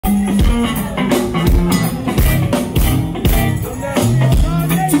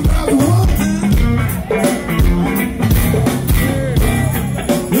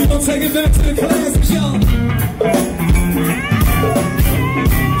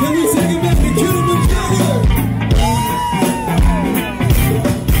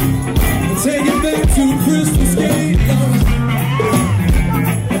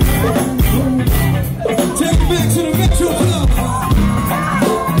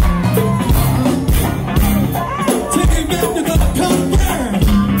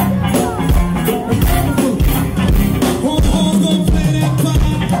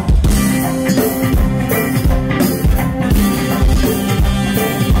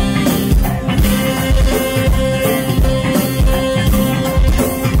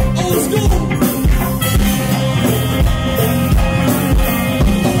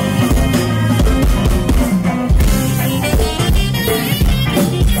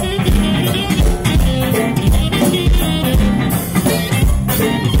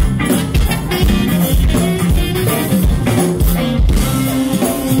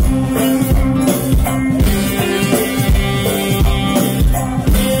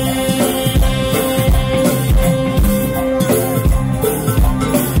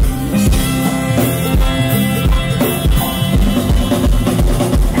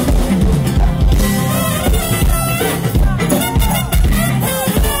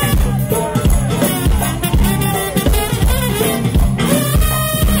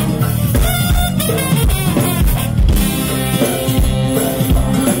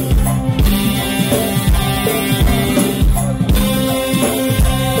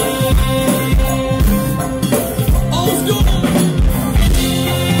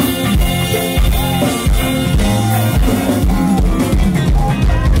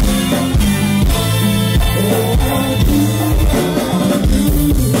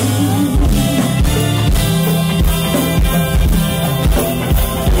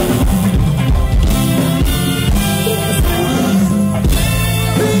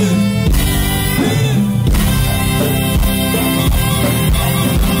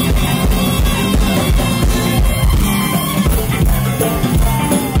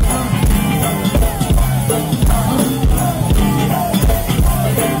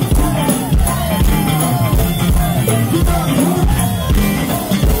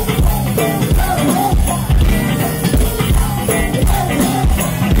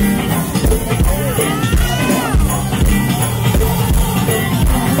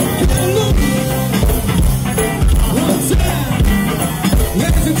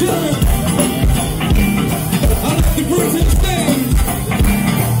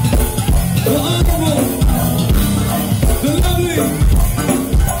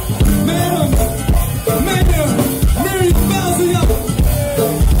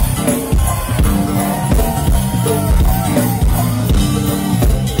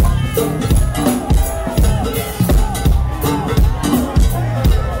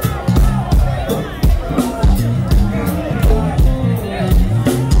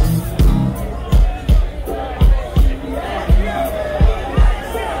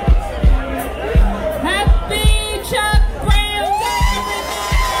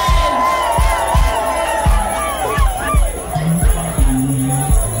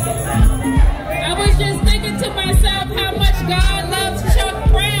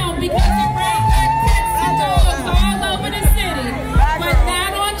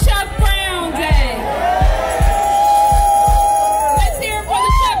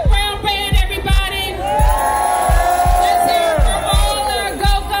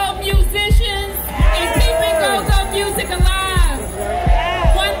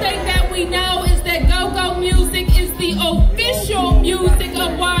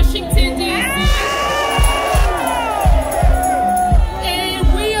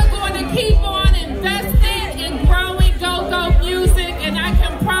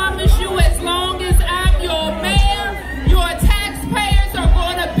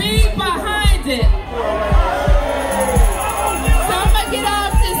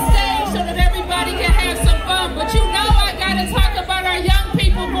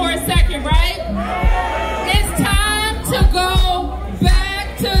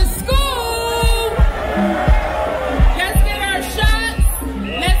to school. Let's get our shots,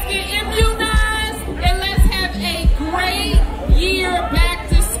 let's get immunized, and let's have a great year back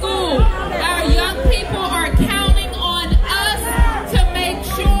to school. Our young people are counting on us to make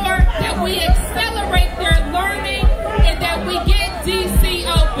sure that we accelerate their learning and that we get DC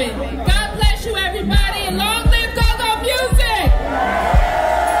open. God bless you, everybody, and long live go-go music!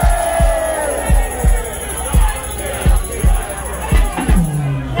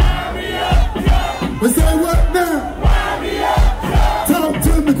 We say what now? Talk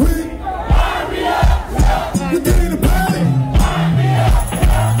to me, queen. We get in the party.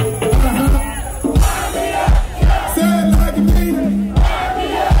 Say it like you mean it.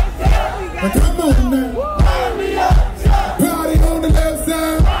 Come on now. Party on the left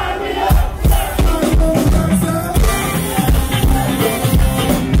side. Party on the right side.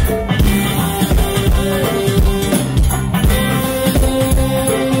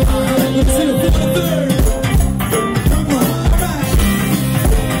 Let's see the third. Come on, all right.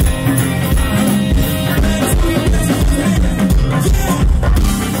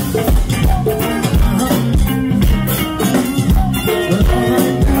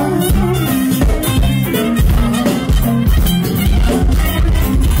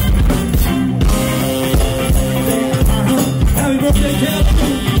 Happy birthday,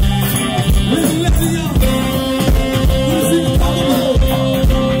 Captain. Listen, y'all. Let's see the combo.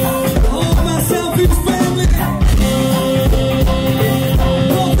 All my Southeast family.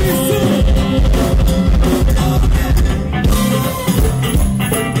 Northeast City.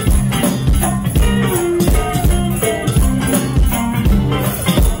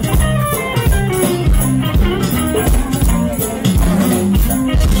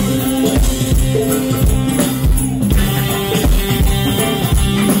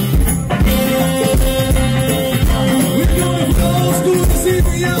 We're going to old school this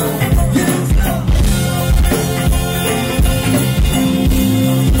evening, y'all.